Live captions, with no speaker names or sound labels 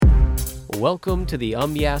Welcome to the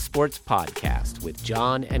Yeah Sports Podcast with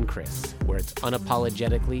John and Chris, where it's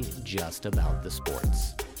unapologetically just about the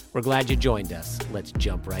sports. We're glad you joined us. Let's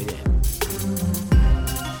jump right in.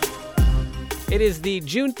 It is the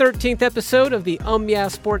June 13th episode of the Yeah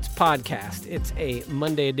Sports Podcast. It's a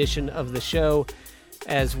Monday edition of the show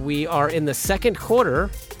as we are in the second quarter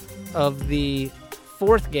of the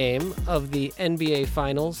fourth game of the NBA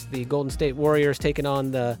Finals. The Golden State Warriors taking on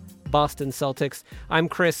the Boston Celtics. I'm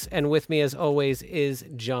Chris, and with me as always is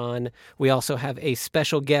John. We also have a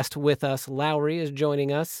special guest with us. Lowry is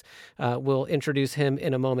joining us. We'll introduce him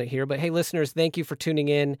in a moment here. But hey, listeners, thank you for tuning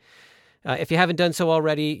in. If you haven't done so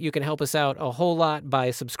already, you can help us out a whole lot by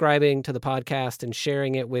subscribing to the podcast and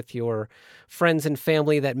sharing it with your friends and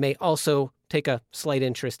family that may also take a slight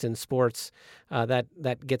interest in sports.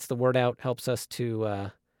 That gets the word out, helps us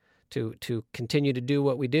to continue to do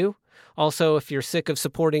what we do. Also, if you're sick of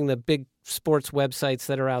supporting the big sports websites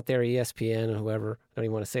that are out there, ESPN, whoever, I don't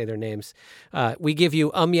even want to say their names, we give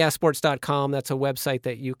you umyeahsports.com. That's a website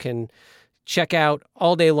that you can check out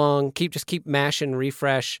all day long. Keep mashing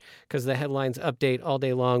refresh because the headlines update all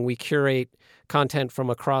day long. We curate content from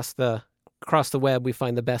across the web. We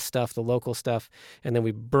find the best stuff, the local stuff, and then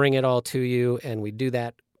we bring it all to you, and we do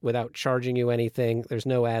that without charging you anything. There's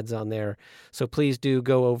no ads on there. So please do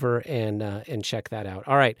go over and check that out.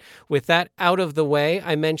 All right. With that out of the way,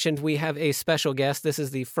 I mentioned we have a special guest. This is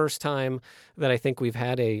the first time that I think we've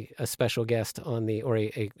had a special guest on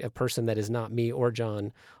a person that is not me or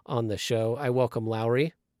John on the show. I welcome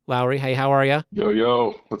Lowry. Lowry, hey, how are you?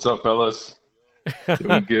 Yo. What's up, fellas?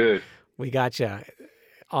 Doing good. We got you.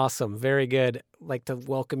 Awesome. Very good. Like to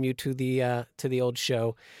welcome you to the old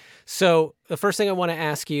show. So the first thing I want to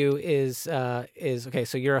ask you is okay,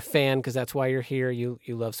 so you're a fan because that's why you're here. You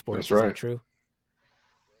love sports. That's right. Is that true?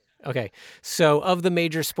 Okay. So of the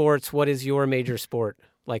major sports, what is your major sport?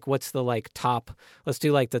 Like what's the top, let's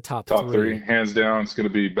do the top three. Hands down, it's going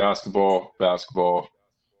to be basketball,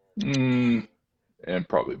 and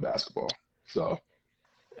probably basketball. So.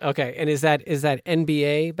 Okay. And is that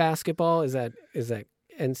NBA basketball? Is that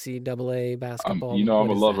NCAA basketball? I'm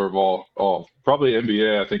a lover of all. Probably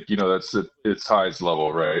NBA. I think, that's its highest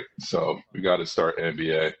level, right? So we got to start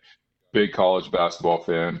NBA. Big college basketball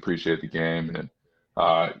fan. Appreciate the game. And,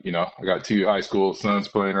 I got two high school sons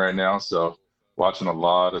playing right now. So watching a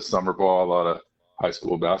lot of summer ball, a lot of high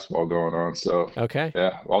school basketball going on. So, okay.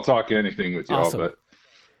 Yeah, I'll talk anything with y'all. Awesome.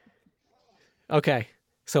 Okay.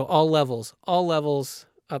 So all levels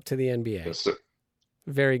up to the NBA. Yes, sir.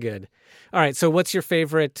 Very good. All right. So what's your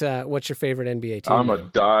favorite NBA team? I'm a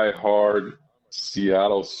die-hard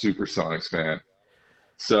Seattle Supersonics fan.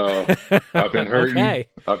 So I've been hurting. Okay.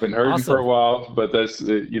 I've been hurting Awesome. for a while, but that's,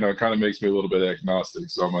 it kind of makes me a little bit agnostic.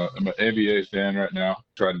 So I'm an NBA fan right now,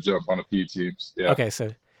 trying to jump on a few teams. Yeah. Okay.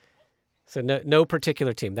 So no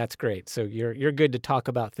particular team. That's great. So you're good to talk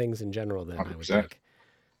about things in general then, 100%. I would think.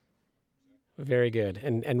 Very good.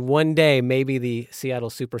 And one day maybe the Seattle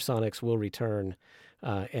Supersonics will return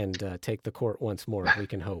and take the court once more. We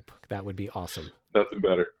can hope. That would be awesome. Nothing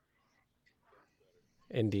better.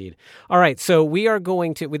 Indeed. All right. So we are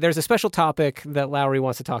going to, there's a special topic that Lowry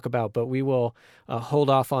wants to talk about, but we will hold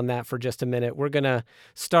off on that for just a minute. We're going to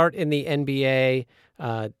start in the NBA,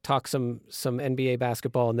 talk some NBA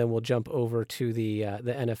basketball, and then we'll jump over to the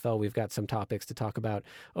NFL. We've got some topics to talk about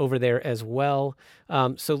over there as well.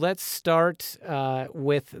 So let's start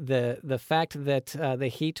with the fact that the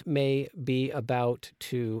Heat may be about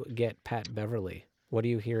to get Pat Beverley. What are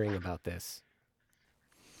you hearing about this?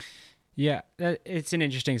 Yeah, it's an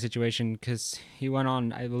interesting situation because he went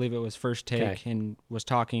on, I believe it was First Take, and was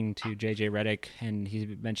talking to JJ Redick, and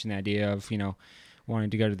he mentioned the idea of, wanting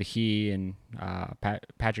to go to the Heat, and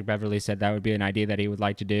Patrick Beverley said that would be an idea that he would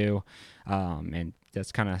like to do, and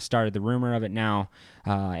that's kind of started the rumor of it now.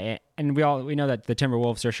 And we know that the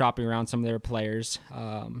Timberwolves are shopping around some of their players.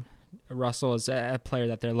 Russell is a player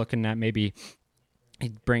that they're looking at maybe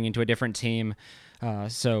bring into a different team.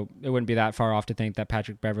 So it wouldn't be that far off to think that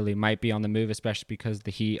Patrick Beverley might be on the move, especially because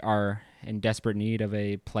the Heat are in desperate need of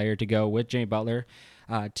a player to go with Jimmy Butler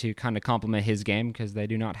to kind of complement his game because they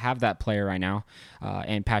do not have that player right now.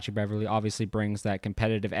 And Patrick Beverley obviously brings that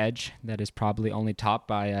competitive edge that is probably only topped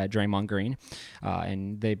by Draymond Green.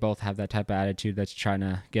 And they both have that type of attitude that's trying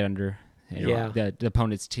to get under the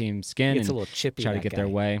opponent's team's skin and a little chippy, try to get their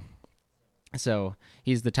way. So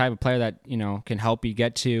he's the type of player that, can help you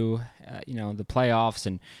get to, the playoffs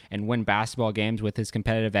and win basketball games with his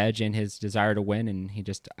competitive edge and his desire to win. And he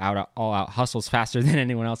just all out hustles faster than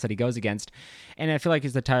anyone else that he goes against. And I feel like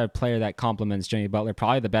he's the type of player that complements Jimmy Butler,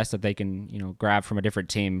 probably the best that they can, grab from a different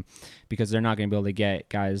team, because they're not going to be able to get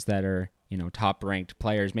guys that are, top ranked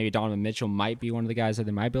players. Maybe Donovan Mitchell might be one of the guys that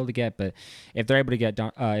they might be able to get, but if they're able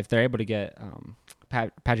to get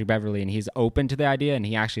Patrick Beverley and he's open to the idea and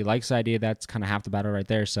he actually likes the idea, that's kind of half the battle right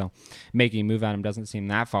there. So making a move at him doesn't seem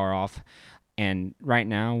that far off. And right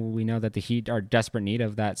now, we know that the Heat are desperate need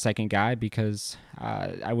of that second guy because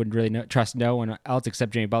I wouldn't really trust no one else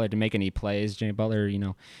except Jimmy Butler to make any plays. Jimmy Butler,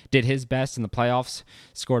 did his best in the playoffs,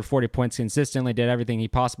 scored 40 points consistently, did everything he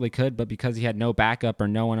possibly could, but because he had no backup or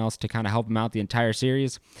no one else to kind of help him out the entire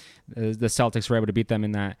series, the Celtics were able to beat them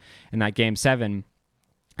in that Game 7.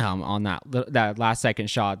 On that last second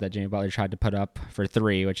shot that Jimmy Butler tried to put up for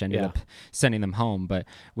 3, which ended up sending them home. But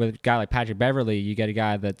with a guy like Patrick Beverley, you get a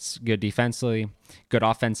guy that's good defensively, good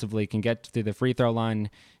offensively, can get through the free throw line,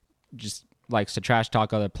 just likes to trash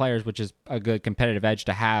talk other players, which is a good competitive edge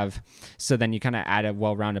to have. So then you kind of add a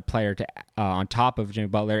well-rounded player to on top of Jimmy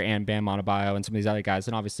Butler and Bam Adebayo and some of these other guys.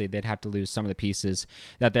 And obviously they'd have to lose some of the pieces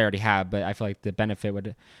that they already have, but I feel like the benefit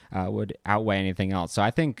would outweigh anything else. So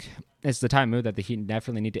I think it's the time move that the Heat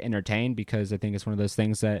definitely need to entertain, because I think it's one of those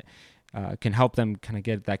things that can help them kind of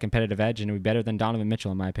get that competitive edge and it would be better than Donovan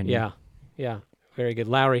Mitchell, in my opinion. Yeah. Very good.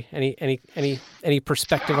 Lowry, any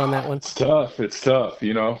perspective on that one? It's tough.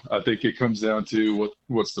 I think it comes down to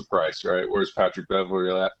what's the price, right? Where's Patrick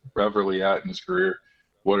Beverley at in his career?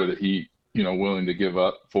 What are the Heat, willing to give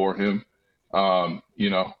up for him? I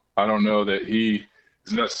don't know that he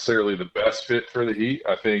is necessarily the best fit for the Heat.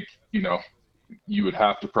 I think, you would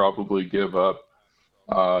have to probably give up,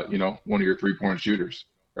 one of your 3-point shooters,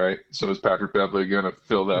 right? So is Patrick Beverley going to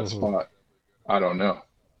fill that spot? I don't know.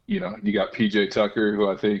 You got PJ Tucker, who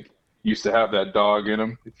I think used to have that dog in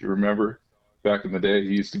him. If you remember back in the day, he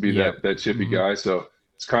used to be that chippy guy. So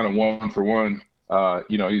it's kind of 1 for 1.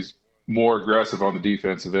 He's more aggressive on the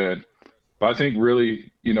defensive end. But I think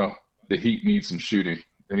really, the Heat need some shooting.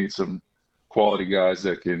 They need some quality guys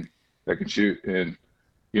that can shoot. And,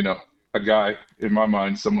 a guy, in my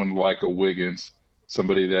mind, someone like a Wiggins,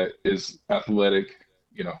 somebody that is athletic,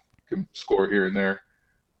 can score here and there.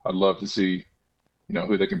 I'd love to see,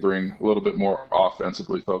 who they can bring a little bit more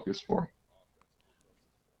offensively focused for them.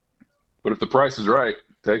 But if the price is right,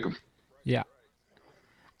 take them. Yeah.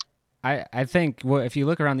 I think if you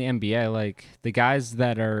look around the NBA, like the guys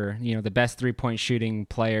that are, the best 3-point shooting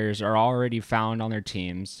players are already found on their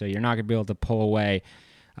teams. So you're not going to be able to pull away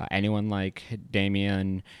anyone like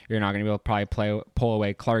Damian. You're not going to be able to probably pull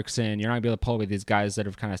away Clarkson. You're not going to be able to pull away these guys that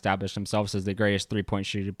have kind of established themselves as the greatest 3-point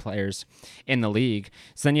shooting players in the league.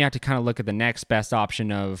 So then you have to kind of look at the next best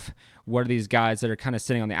option of what are these guys that are kind of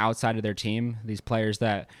sitting on the outside of their team, these players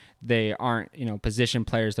that they aren't, position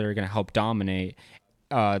players that are going to help dominate.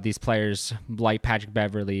 These players like Patrick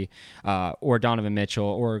Beverley or Donovan Mitchell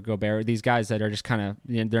or Gobert, these guys that are just kind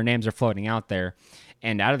of, their names are floating out there.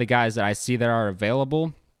 And out of the guys that I see that are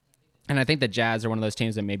available, and I think the Jazz are one of those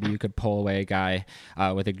teams that maybe you could pull away a guy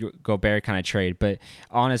with a Gobert kind of trade. But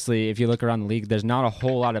honestly, if you look around the league, there's not a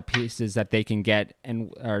whole lot of pieces that they can get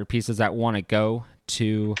or pieces that want to go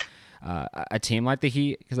to a team like the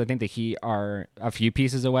Heat, because I think the Heat are a few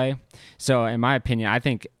pieces away. So in my opinion, I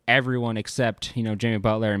think everyone except, Jimmy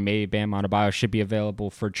Butler and maybe Bam Adebayo should be available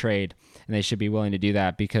for trade, and they should be willing to do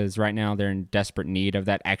that because right now they're in desperate need of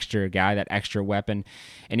that extra guy, that extra weapon.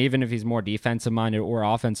 And even if he's more defensive minded or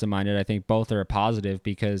offensive minded, I think both are a positive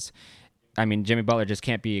because Jimmy Butler just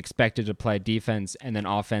can't be expected to play defense and then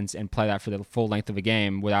offense and play that for the full length of a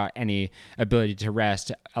game without any ability to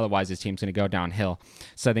rest. Otherwise, his team's going to go downhill.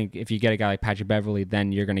 So I think if you get a guy like Patrick Beverley,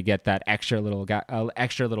 then you're going to get that extra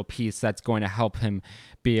little piece that's going to help him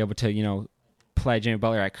be able to, play Jimmy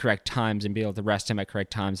Butler at correct times and be able to rest him at correct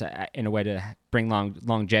times in a way to bring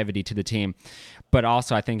longevity to the team. But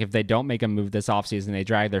also, I think if they don't make a move this offseason, they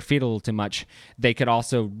drag their feet a little too much, they could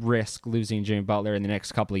also risk losing Jimmy Butler in the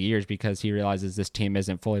next couple of years because he realizes this team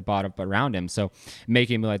isn't fully bought up around him. So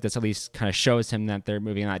making a move like this at least kind of shows him that they're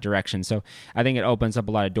moving in that direction. So I think it opens up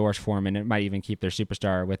a lot of doors for him, and it might even keep their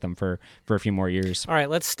superstar with them for a few more years. All right,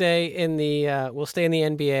 let's stay in the we'll stay in the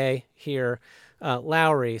NBA here.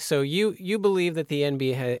 Lowry, so you believe that the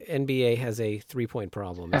NBA has a 3-point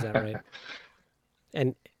problem, is that right?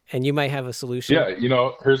 and you might have a solution. Yeah,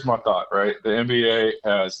 here's my thought, right? The NBA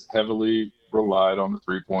has heavily relied on the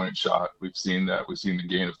 3-point shot. We've seen that. We've seen the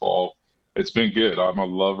game evolve. It's been good. I'm a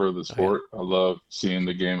lover of the sport. I love seeing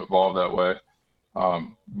the game evolve that way.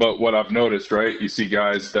 But what I've noticed, right, you see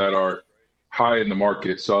guys that are high in the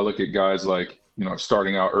market. So I look at guys like,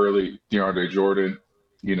 starting out early, DeAndre Jordan.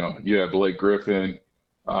 You have Blake Griffin.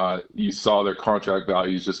 You saw their contract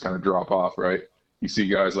values just kind of drop off, right? You see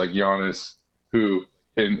guys like Giannis who,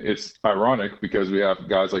 and it's ironic because we have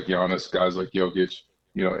guys like Giannis, guys like Jokic,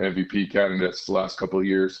 MVP candidates the last couple of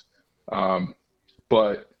years.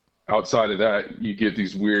 But outside of that, you get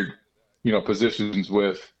these weird, positions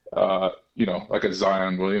with, like a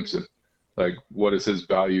Zion Williamson. Like, what is his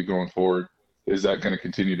value going forward? Is that going to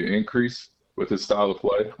continue to increase with his style of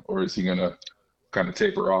play, or is he going to kind of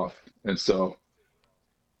taper off? And so,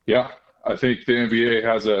 yeah, I think the NBA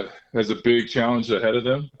has a big challenge ahead of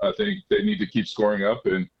them. I think they need to keep scoring up,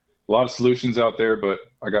 and a lot of solutions out there, but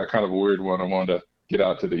I got kind of a weird one I wanted to get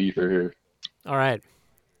out to the ether here. All right.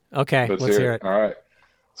 Okay, let's hear it. All right.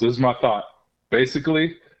 So this is my thought.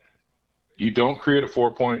 Basically, you don't create a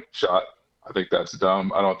 4-point shot. I think that's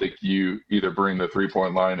dumb. I don't think you either bring the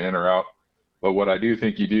 3-point line in or out. But what I do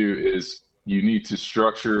think you do is you need to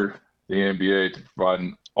structure the NBA to provide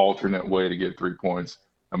an alternate way to get 3 points.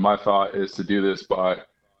 And my thought is to do this by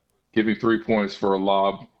giving 3 points for a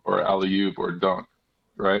lob or alley-oop or dunk,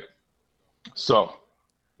 right? So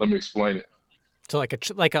let me explain it. So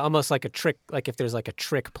almost like a trick, like if there's like a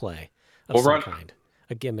trick play of some kind,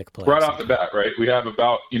 a gimmick play. Right off the bat, right? We have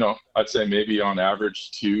about, I'd say maybe on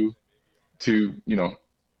average two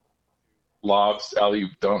lobs,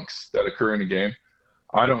 alley-oop dunks that occur in a game.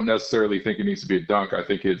 I don't necessarily think it needs to be a dunk. I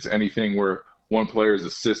think it's anything where one player is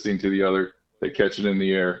assisting to the other. They catch it in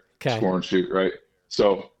the air, score and shoot, right?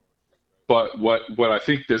 So, but what I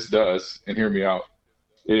think this does, and hear me out,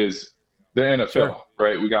 is the NFL,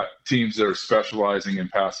 right? We got teams that are specializing in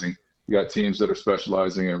passing. We got teams that are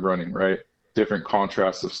specializing in running, right? Different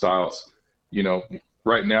contrasts of styles.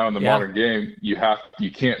 Right now in the modern game,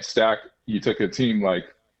 you can't stack. You took a team like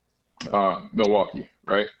Milwaukee,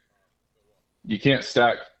 right? You can't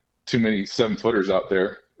stack too many 7-footers out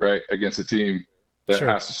there, right, against a team that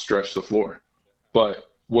has to stretch the floor.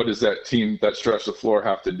 But what does that team that stretch the floor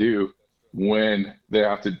have to do when they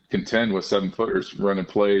have to contend with 7-footers, running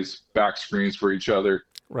plays, back screens for each other?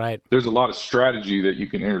 Right. There's a lot of strategy that you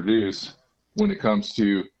can introduce when it comes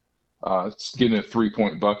to getting a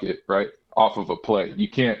 3-point bucket, right, off of a play. You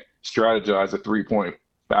can't strategize a 3-point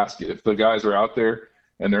basket. If the guys are out there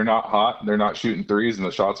and they're not hot, they're not shooting threes, and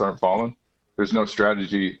the shots aren't falling, there's no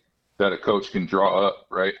strategy that a coach can draw up,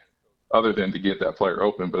 right, other than to get that player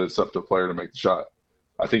open, but it's up to the player to make the shot.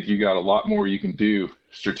 I think you got a lot more you can do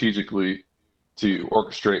strategically to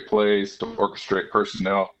orchestrate plays, to orchestrate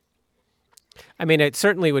personnel. I mean, it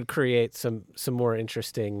certainly would create some more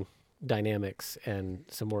interesting dynamics and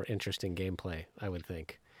some more interesting gameplay, I would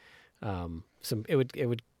think.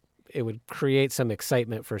 It would create some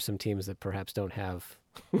excitement for some teams that perhaps don't have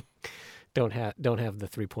don't have the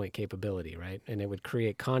 3-point capability, right? And it would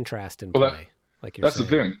create contrast in play, like you're saying. That's the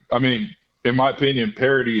thing. I mean, in my opinion,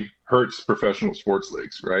 parity hurts professional sports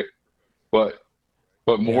leagues, right? But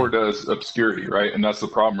more does obscurity, right? And that's the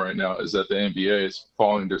problem right now, is that the NBA is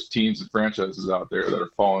falling. There's teams and franchises out there that are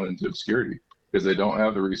falling into obscurity because they don't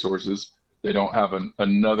have the resources. They don't have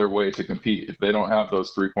another way to compete. If they don't have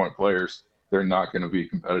those 3-point players, they're not going to be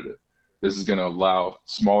competitive. This is going to allow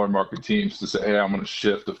smaller market teams to say, hey, I'm going to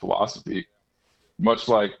shift the philosophy, much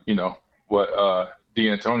like, what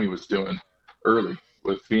D'Antoni was doing early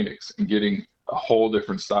with Phoenix and getting a whole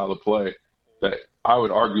different style of play that I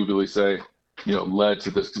would arguably say, led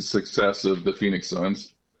to the success of the Phoenix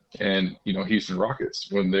Suns and, Houston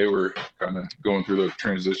Rockets when they were kind of going through the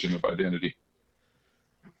transition of identity.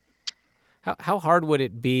 How hard would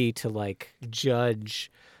it be to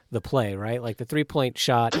judge the play, right? Like the 3-point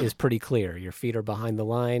shot is pretty clear. Your feet are behind the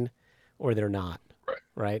line or they're not.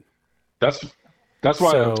 Right. That's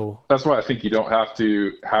why I think you don't have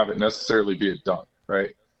to have it necessarily be a dunk, right?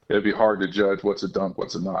 It'd be hard to judge what's a dunk,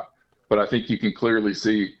 what's a not. But I think you can clearly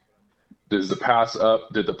see, does the pass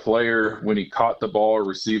up, did the player, when he caught the ball or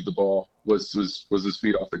received the ball, was his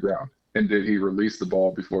feet off the ground? And did he release the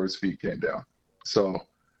ball before his feet came down? So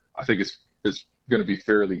I think it's going to be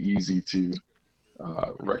fairly easy to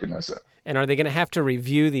recognize that. And are they going to have to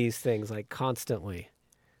review these things constantly,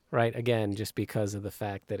 right? Again, just because of the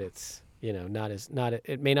fact that it's,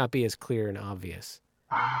 it may not be as clear and obvious.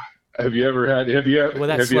 Have you ever had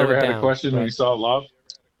a question when you saw a lob?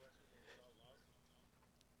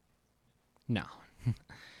 No.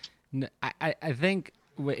 I think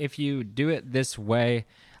if you do it this way,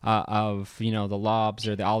 of the lobs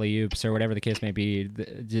or the alley-oops or whatever the case may be,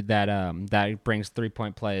 that brings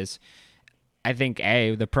 3-point plays. I think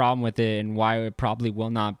the problem with it and why it probably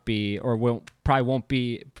will not be, or probably won't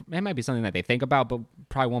be, it might be something that they think about, but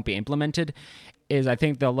probably won't be implemented, is I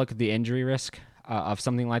think they'll look at the injury risk of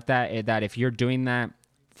something like that. That if you're doing that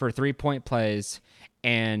for 3-point plays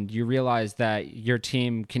and you realize that your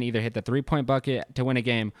team can either hit the 3-point bucket to win a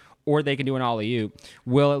game or they can do an alley-oop,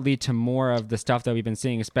 will it lead to more of the stuff that we've been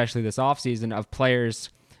seeing, especially this offseason, of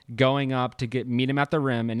players going up to meet them at the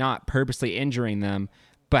rim and not purposely injuring them,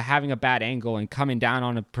 but having a bad angle and coming down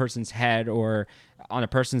on a person's head or on a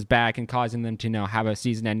person's back and causing them to have a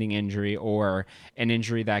season-ending injury or an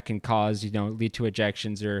injury that can cause lead to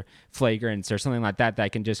ejections or flagrants or something like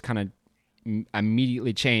that can just kind of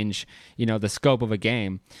immediately change the scope of a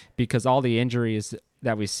game, because all the injuries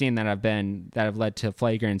that we've seen that have led to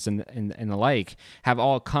flagrants and the like have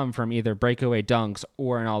all come from either breakaway dunks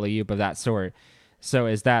or an alley-oop of that sort. So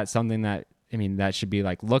is that something that that should be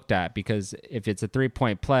looked at? Because if it's a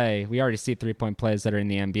 3-point play, we already see 3-point plays that are in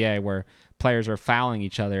the NBA where players are fouling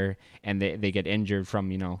each other and they get injured from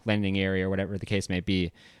landing area or whatever the case may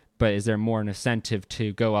be. But is there more an incentive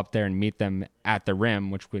to go up there and meet them at the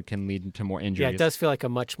rim, which can lead to more injuries? Yeah, it does feel like a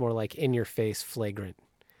much more in-your-face flagrant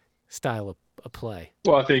style of play.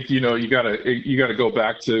 Well, I think you gotta go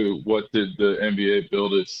back to what did the NBA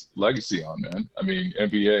build its legacy on, man. I mean,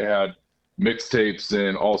 NBA had mixtapes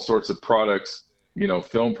and all sorts of products,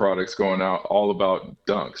 film products going out all about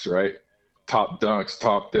dunks, right? Top dunks,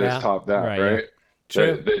 top this, top that, right?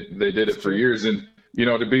 Yeah. True. They did it for years, and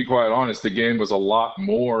to be quite honest, the game was a lot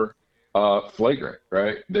more flagrant,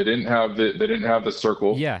 right? They didn't have the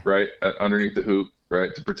circle, right, underneath the hoop,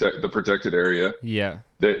 right, to protect the protected area. Yeah.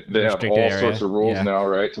 They have all sorts of rules now,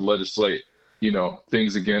 right, to legislate,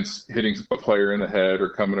 things against hitting a player in the head or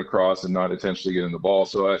coming across and not intentionally getting the ball.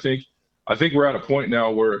 So I think we're at a point now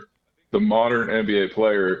where the modern NBA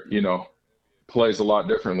player, plays a lot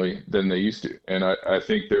differently than they used to. And I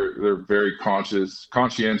think they're very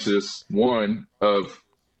conscientious, one, of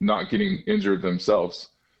not getting injured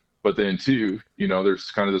themselves. But then two, there's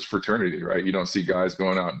kind of this fraternity, right? You don't see guys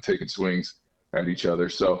going out and taking swings at each other.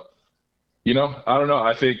 So, I don't know.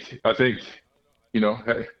 I think, hey.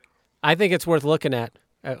 I think it's worth looking at.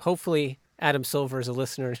 Hopefully Adam Silver is a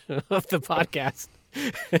listener of the podcast.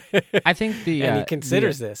 I think and he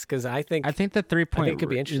considers this, because I think the 3-point could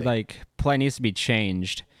be interesting. Play needs to be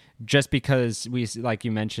changed, just because like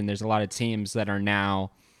you mentioned, there's a lot of teams that are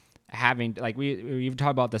now having, we've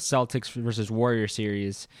talked about the Celtics versus Warriors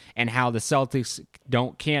series and how the Celtics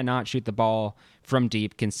cannot shoot the ball from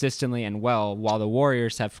deep consistently and well, while the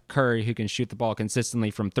Warriors have Curry who can shoot the ball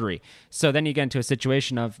consistently from 3. So then you get into a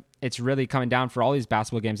situation of it's really coming down for all these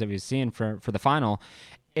basketball games that we've seen for the final.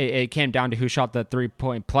 It came down to who shot the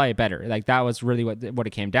 3-point play better. That was really what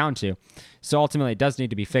it came down to. So ultimately, it does need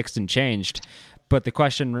to be fixed and changed. But the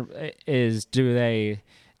question is, do they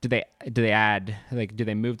add, do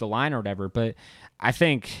they move the line or whatever? But I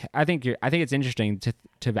think it's interesting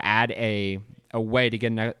to add a way to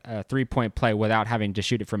get a 3-point play without having to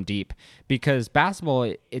shoot it from deep, because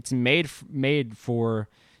basketball, it's made for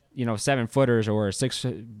 7-footers or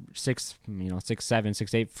 6'7",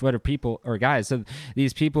 6'8" footer people or guys. So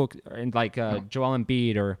these people like Joel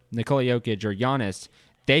Embiid or Nikola Jokic or Giannis,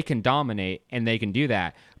 they can dominate and they can do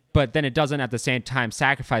that. But then it doesn't at the same time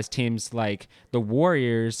sacrifice teams like the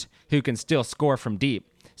Warriors who can still score from deep.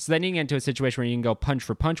 So then you get into a situation where you can go punch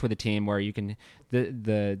for punch with a team where you can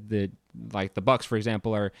like the Bucks, for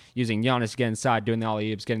example, are using Giannis to get inside, doing the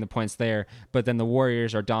alley-oops, getting the points there, but then the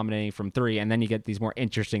Warriors are dominating from 3, and then you get these more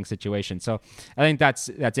interesting situations. So I think that's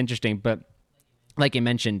interesting. But like you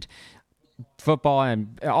mentioned, football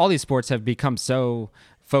and all these sports have become so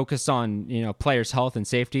focused on players' health and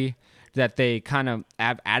safety that they kind of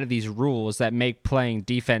have added these rules that make playing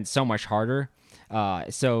defense so much harder.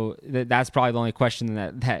 So that's probably the only question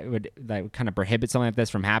that would kind of prohibit something like this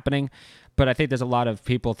from happening. But I think there's a lot of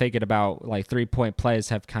people thinking about 3-point plays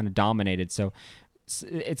have kind of dominated. So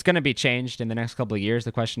it's going to be changed in the next couple of years.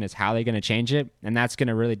 The question is how they're going to change it, and that's going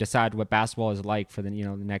to really decide what basketball is like for the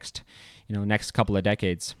next couple of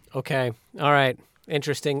decades. Okay, all right,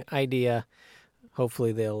 interesting idea.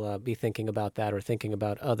 Hopefully they'll be thinking about that or thinking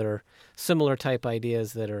about other similar type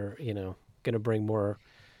ideas that are going to bring more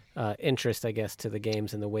interest, I guess, to the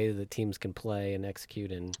games and the way that the teams can play and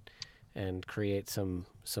execute and create some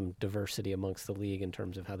diversity amongst the league in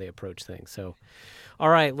terms of how they approach things. So, all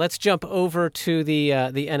right, let's jump over to the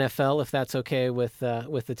NFL, if that's okay with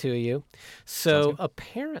the two of you. So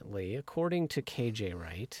apparently, according to KJ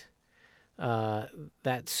Wright,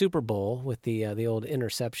 that Super Bowl with the old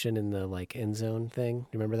interception in the end zone thing.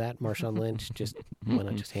 You remember that? Marshawn Lynch just went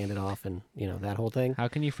on, just handed off, and that whole thing. How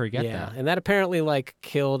can you forget that? Yeah, and that apparently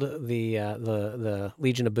killed the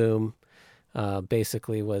Legion of Boom.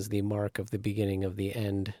 Basically was the mark of the beginning of the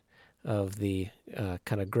end of the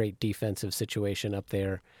kind of great defensive situation up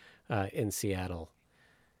there in Seattle.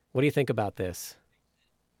 What do you think about this?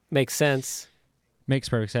 Makes sense. Makes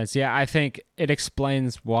perfect sense. Yeah, I think it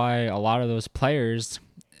explains why a lot of those players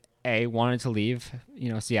wanted to leave,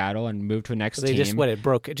 Seattle and move to a next they team.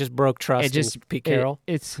 It just broke trust in Pete Carroll.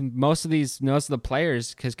 It's most of the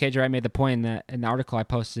players, because KJ Wright made the point in the article I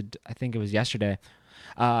posted, I think it was yesterday,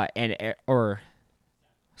 or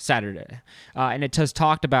Saturday, and it just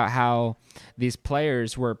talked about how these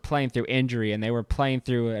players were playing through injury and they were playing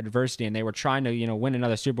through adversity and they were trying to win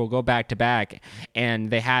another Super Bowl, go back to back, and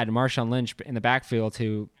they had Marshawn Lynch in the backfield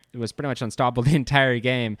who was pretty much unstoppable the entire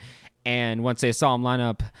game. And once they saw him line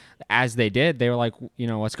up as they did, they were like,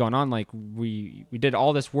 what's going on? Like, we did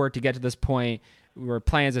all this work to get to this point. We were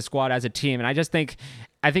playing as a squad, as a team. And I think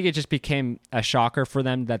it just became a shocker for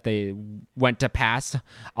them that they went to pass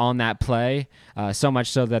on that play, so much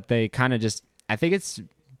so that they kind of just, I think its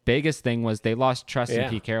biggest thing was they lost trust in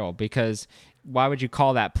Pete Carroll, because why would you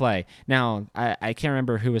call that play? Now, I can't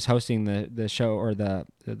remember who was hosting the show or the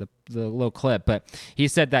little clip, but he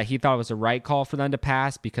said that he thought it was the right call for them to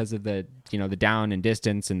pass because of the the down and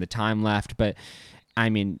distance and the time left. But I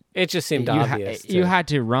mean, it just seemed obvious. You had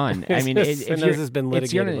to run. I mean, this has been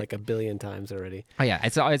litigated like a billion times already. Oh yeah,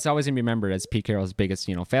 it's always gonna be remembered as Pete Carroll's biggest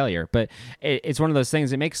failure. But it's one of those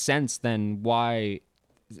things. It makes sense then why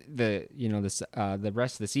the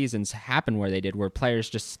rest of the seasons happened where they did, where players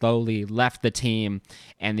just slowly left the team,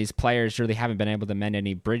 and these players really haven't been able to mend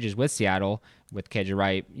any bridges with Seattle, with KJ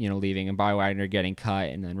Wright leaving and Bobby Wagner getting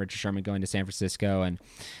cut, and then Richard Sherman going to San Francisco, and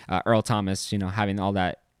Earl Thomas having all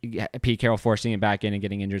that, Pete Carroll forcing it back in and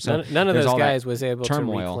getting injured. So none of those guys was able to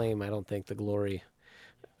reclaim, I don't think, the glory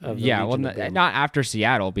of the not after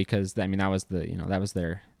Seattle, because I mean that was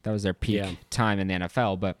their peak time in the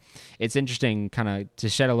NFL. But it's interesting kind of to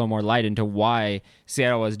shed a little more light into why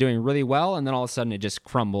Seattle was doing really well, and then all of a sudden it just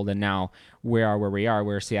crumbled, and now we are where we are,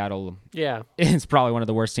 where Seattle is probably one of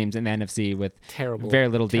the worst teams in the NFC with very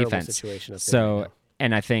little defense. Situation up there so right now.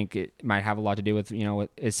 And I think it might have a lot to do with,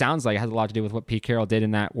 it sounds like it has a lot to do with what Pete Carroll did in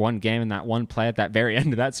that one game and that one play at that very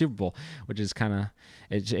end of that Super Bowl, which is kind of,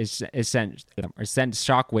 it sent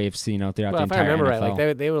shockwaves, throughout the entire NFL. If I remember right,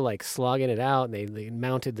 like they were like slogging it out, and they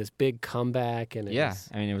mounted this big comeback, and I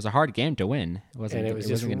mean, it was a hard game to win. It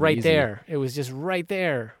was right there. It was just right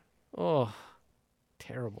there. Oh,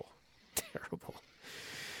 terrible.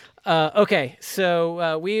 Okay,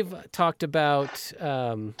 so we've talked about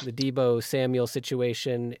the Deebo Samuel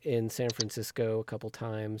situation in San Francisco a couple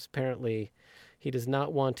times. Apparently, he does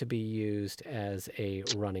not want to be used as a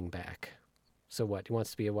running back. So what? He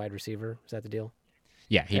wants to be a wide receiver? Is that the deal?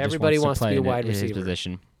 Yeah, everybody just wants to be a wide receiver. His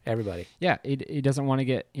position. Everybody. Yeah, he doesn't want to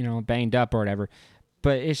get banged up or whatever.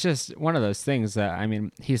 But it's just one of those things that, I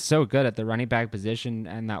mean, he's so good at the running back position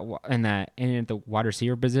and at the wide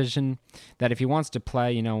receiver position that if he wants to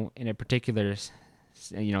play, in a particular,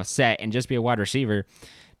 set and just be a wide receiver,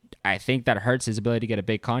 I think that hurts his ability to get a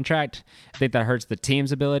big contract. I think that hurts the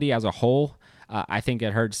team's ability as a whole. I think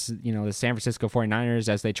it hurts, the San Francisco 49ers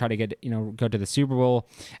as they try to get, go to the Super Bowl.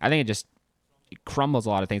 I think it just crumbles a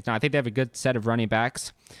lot of things. Now, I think they have a good set of running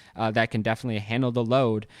backs that can definitely handle the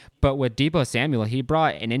load. But with Deebo Samuel, he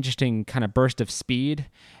brought an interesting kind of burst of speed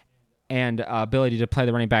and ability to play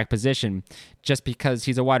the running back position, just because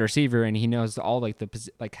he's a wide receiver and he knows all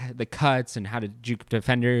the cuts and how to juke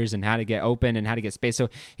defenders and how to get open and how to get space. So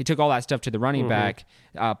he took all that stuff to the running back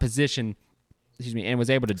position, and was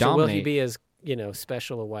able to dominate. So will he be as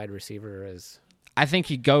special a wide receiver as? I think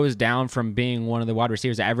he goes down from being one of the wide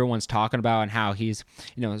receivers that everyone's talking about and how he's,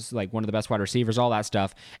 like one of the best wide receivers, all that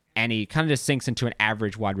stuff. And he kind of just sinks into an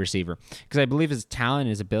average wide receiver, because I believe his talent and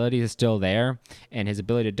his ability is still there, and his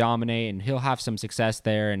ability to dominate, and he'll have some success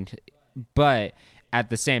there. But at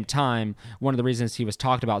the same time, one of the reasons he was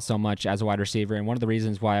talked about so much as a wide receiver, and one of the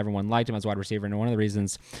reasons why everyone liked him as a wide receiver, and one of the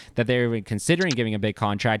reasons that they were considering giving a big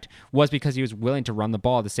contract, was because he was willing to run the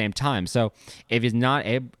ball at the same time. So if he's not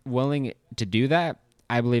willing to do that,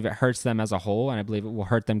 I believe it hurts them as a whole, and I believe it will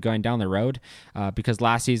hurt them going down the road, because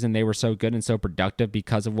last season they were so good and so productive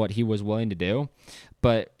because of what he was willing to do.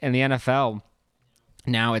 But in the NFL,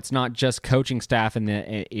 now it's not just coaching staff in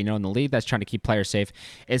the league that's trying to keep players safe.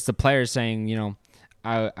 It's the players saying,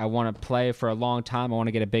 I want to play for a long time. I want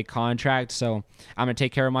to get a big contract, so I'm going to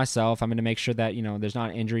take care of myself. I'm going to make sure that there's not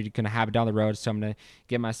an injury going to happen down the road. So I'm going to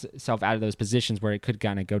get myself out of those positions where it could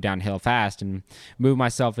kind of go downhill fast, and move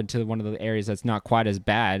myself into one of the areas that's not quite as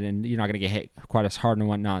bad, and you're not going to get hit quite as hard and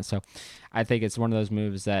whatnot. So I think it's one of those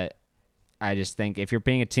moves that I just think if you're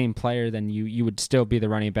being a team player, then you would still be the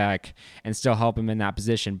running back and still help him in that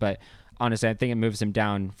position. But honestly, I think it moves him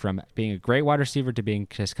down from being a great wide receiver to being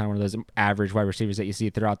just kind of one of those average wide receivers that you see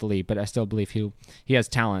throughout the league. But I still believe he has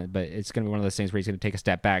talent, but it's going to be one of those things where he's going to take a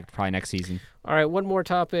step back probably next season. All right, one more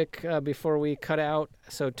topic before we cut out.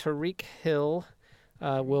 So Tyreek Hill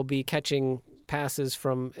will be catching passes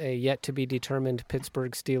from a yet-to-be-determined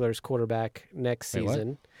Pittsburgh Steelers quarterback next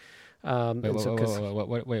season. Wait,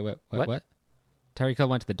 what? Tyreek Hill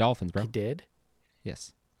went to the Dolphins, bro. He did?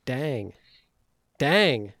 Yes. Dang.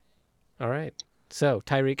 All right. So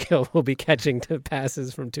Tyreek Hill will be catching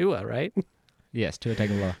passes from Tua, right? Yes, Tua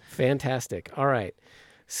Tagovailoa. Fantastic. All right.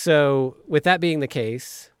 So with that being the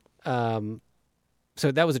case, so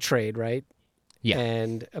that was a trade, right? Yeah.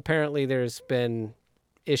 And apparently there's been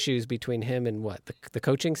issues between him and the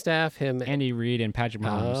coaching staff, Andy Reid and Patrick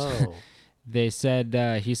Mahomes. Oh. They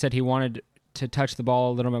said he said he wanted to touch the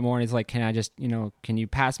ball a little bit more, and he's like, can I just, can you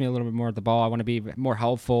pass me a little bit more at the ball? I want to be more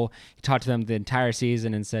helpful. He talked to them the entire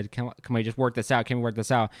season and said, can we just work this out? Can we work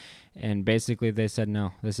this out? And basically they said,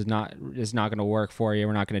 no, this is not going to work for you.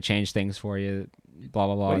 We're not going to change things for you, blah,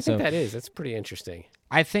 blah, blah. What do you think that is? That's pretty interesting.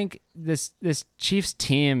 I think this Chiefs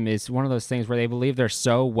team is one of those things where they believe they're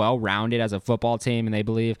so well-rounded as a football team, and they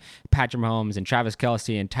believe Patrick Mahomes and Travis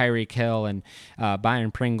Kelce and Tyreek Hill and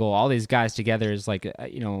Byron Pringle, all these guys together is like,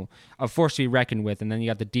 a force to be reckoned with. And then you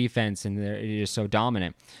got the defense, and they're just so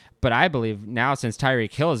dominant. But I believe now, since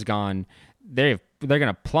Tyreek Hill is gone, they're going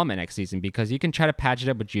to plummet next season, because you can try to patch it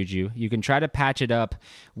up with Juju. You can try to patch it up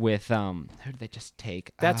with who did they just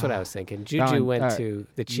take? That's what I was thinking. Juju went to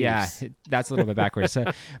the Chiefs. Yeah, that's a little bit backwards.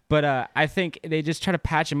 But I think they just try to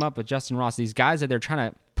patch him up with Justin Ross, these guys that they're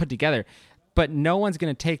trying to put together. But no one's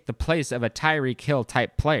going to take the place of a Tyreek Hill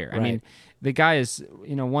type player. Right. I mean, the guy is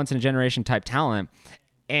once in a generation type talent.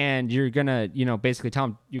 And you're going to, basically tell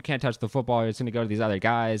him you can't touch the football. It's going to go to these other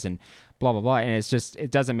guys and blah, blah, blah. And it's just, it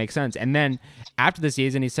doesn't make sense. And then after the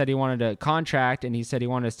season, he said he wanted a contract, and he said he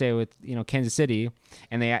wanted to stay with, Kansas City.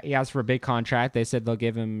 And he asked for a big contract. They said they'll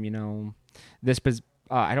give him, this,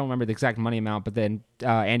 I don't remember the exact money amount, but then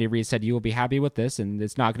Andy Reid said, you will be happy with this, and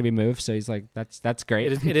it's not going to be moved. So he's like, that's great.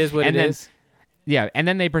 It is what it is. Yeah. And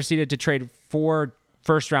then they proceeded to trade 4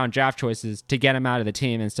 first-round draft choices to get him out of the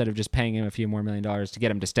team instead of just paying him a few more $1 million to get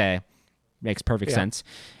him to stay. Makes perfect sense.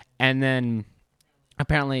 And then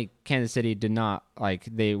apparently Kansas City did not,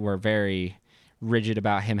 they were very rigid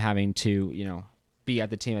about him having to, be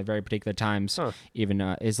at the team at very particular times. Huh.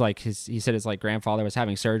 Even he said his grandfather was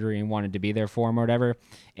having surgery and wanted to be there for him or whatever.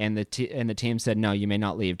 And the team said, no, you may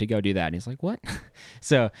not leave to go do that. And he's like, what?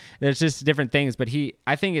 So there's just different things. But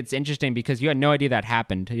I think it's interesting because you had no idea that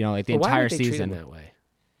happened, the entire season. Why would they treat him that way?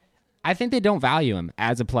 I think they don't value him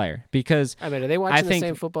as a player because are they watching the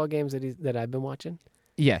same football games that I've been watching?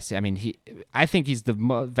 Yes, I mean I think he's the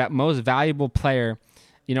most valuable player,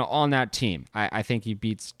 on that team. I think he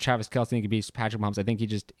beats Travis Kelce. I think he beats Patrick Mahomes. I think he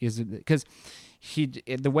just is because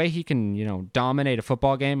the way he can dominate a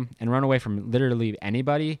football game and run away from literally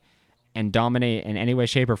anybody and dominate in any way,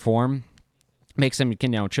 shape, or form makes him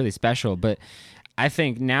truly special. But I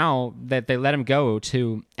think now that they let him go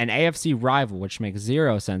to an AFC rival, which makes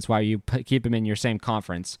zero sense why you keep him in your same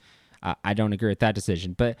conference. I don't agree with that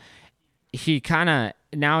decision. But he kind of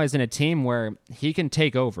now is in a team where he can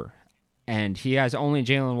take over. And he has only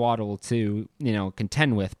Jalen Waddle to,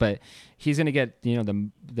 contend with. But he's going to get,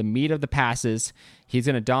 the meat of the passes. He's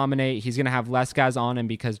going to dominate. He's going to have less guys on him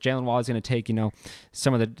because Jalen Waddle is going to take,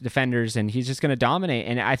 some of the defenders. And he's just going to dominate.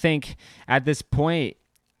 And I think at this point,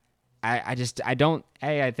 I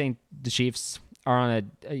think the Chiefs are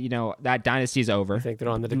on that dynasty's over. I think they're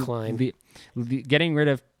on the decline. Getting rid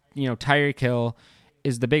of, Tyreek Hill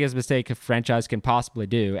is the biggest mistake a franchise can possibly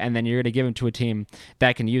do. And then you're going to give him to a team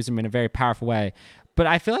that can use him in a very powerful way. But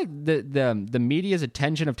I feel like the media's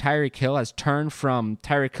attention of Tyreek Hill has turned from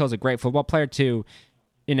Tyreek Hill's a great football player to,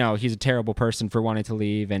 he's a terrible person for wanting to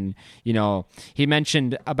leave. And, he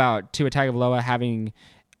mentioned about Tua Tagovailoa having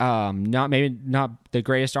not the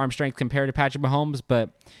greatest arm strength compared to Patrick Mahomes, but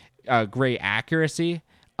great accuracy.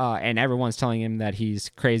 And everyone's telling him that he's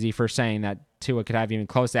crazy for saying that Tua could have even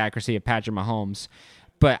close to accuracy of Patrick Mahomes.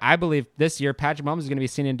 But I believe this year Patrick Mahomes is going to be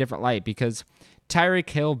seen in a different light because Tyreek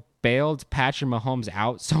Hill bailed Patrick Mahomes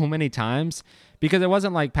out so many times because it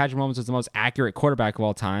wasn't like Patrick Mahomes was the most accurate quarterback of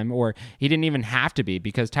all time, or he didn't even have to be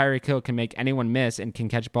because Tyreek Hill can make anyone miss and can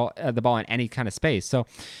catch the ball in any kind of space. So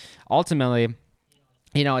ultimately,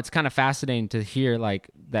 it's kind of fascinating to hear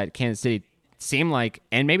that Kansas City seemed like,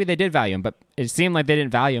 and maybe they did value him, but it seemed like they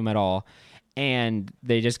didn't value him at all. And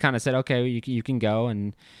they just kind of said, okay, you can go.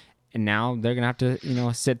 And now they're going to have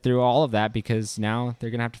to, sit through all of that because now they're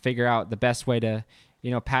going to have to figure out the best way to,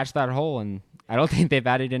 patch that hole. And I don't think they've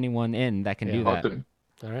added anyone in that can do that.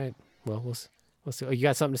 All right. Well, we'll see. Oh, you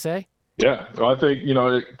got something to say? Yeah. Well, I think,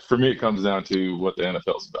 for me, it comes down to what the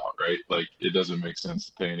NFL's about, right? It doesn't make sense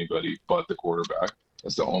to pay anybody but the quarterback.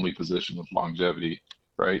 That's the only position with longevity,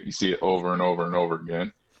 right? You see it over and over and over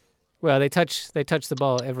again. Well, they touch the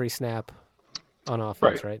ball every snap on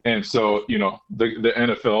offense, right? And so, the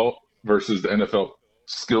NFL versus the NFL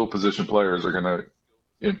skill position players are going to,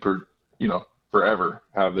 forever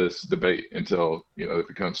have this debate until, it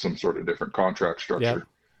becomes some sort of different contract structure. Yep.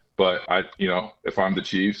 But if I'm the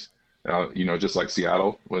Chiefs, just like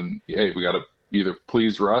Seattle, when, hey, we got to either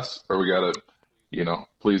please Russ or we got to,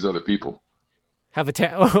 please other people.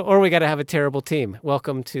 Or we got to have a terrible team.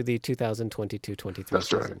 Welcome to the 2022-23 That's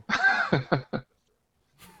season.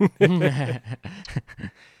 Right.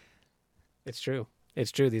 It's true.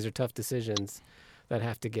 It's true. These are tough decisions that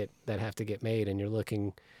have to get made, and you're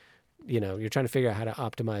looking, you're trying to figure out how to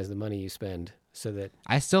optimize the money you spend so that.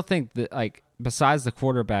 I still think that, like, besides the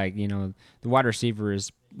quarterback, the wide receiver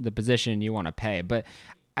is the position you want to pay. But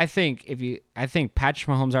I think Patrick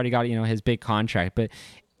Mahomes already got, his big contract, but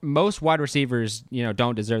most wide receivers,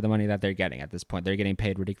 don't deserve the money that they're getting at this point. They're getting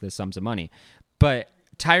paid ridiculous sums of money. But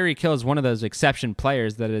Tyreek Hill is one of those exception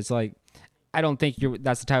players that is like, I don't think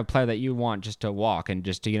that's the type of player that you want just to walk and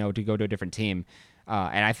just to, to go to a different team.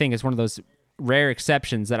 And I think it's one of those rare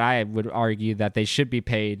exceptions that I would argue that they should be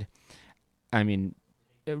paid,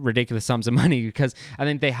 ridiculous sums of money, because I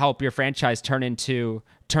think they help your franchise turn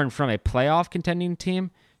from a playoff contending team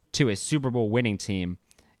to a Super Bowl winning team.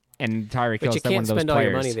 And Tyreek Hill is one of those players. But you can't spend all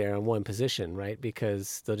your money there on one position, right?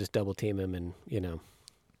 Because they'll just double team him, and you've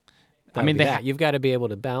got to be able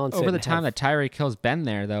to balance over it. The time that Tyreek Hill's been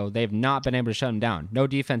there, though, they've not been able to shut him down. No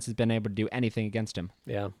defense has been able to do anything against him.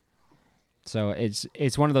 Yeah. So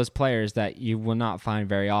it's one of those players that you will not find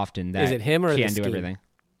very often that is it him or can the do scheme? everything.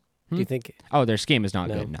 Do you think? Oh, their scheme is not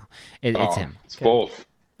good. No, it's him. It's both.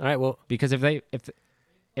 All right. Well, because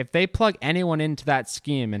if they plug anyone into that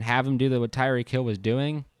scheme and have him do what Tyreek Hill was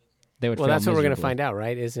doing, they would. Well, fail that's what we're going to miserably. find out,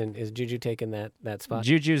 right? Is Juju taking that spot?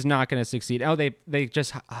 Juju's not going to succeed. Oh, they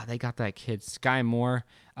got that kid Sky Moore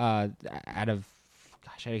out of,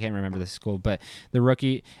 gosh, I can't remember the school, but the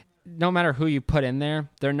rookie. No matter who you put in there,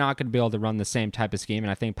 they're not going to be able to run the same type of scheme.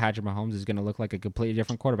 And I think Patrick Mahomes is going to look like a completely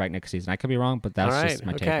different quarterback next season. I could be wrong, but that's just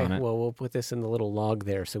my take on it. Well, we'll put this in the little log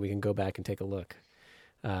there so we can go back and take a look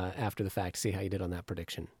after the fact, see how you did on that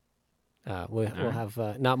prediction. We'll have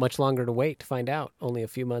not much longer to wait to find out. Only a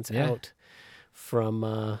few months out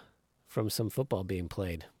from some football being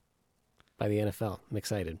played by the NFL. I'm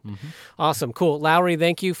excited. Mm-hmm. Awesome. Cool. Lowry,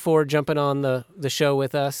 thank you for jumping on the show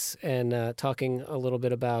with us and talking a little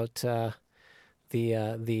bit about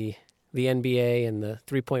the NBA and the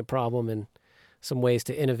 3-point problem and some ways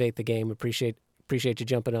to innovate the game. Appreciate you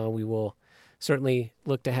jumping on. We will certainly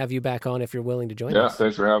look to have you back on if you're willing to join us. Yeah,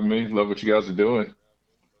 thanks for having me. Love what you guys are doing.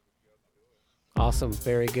 Awesome.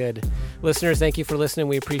 Very good. Listeners, thank you for listening.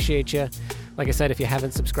 We appreciate you. Like I said, if you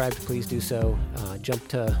haven't subscribed, please do so.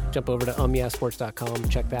 Jump over to umyeahsports.com.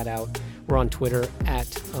 Check that out. We're on Twitter at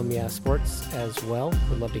umyeahsports as well.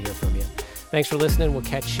 We'd love to hear from you. Thanks for listening. We'll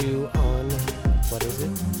catch you on,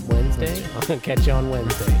 Wednesday? I'll catch you on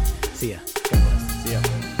Wednesday. See ya.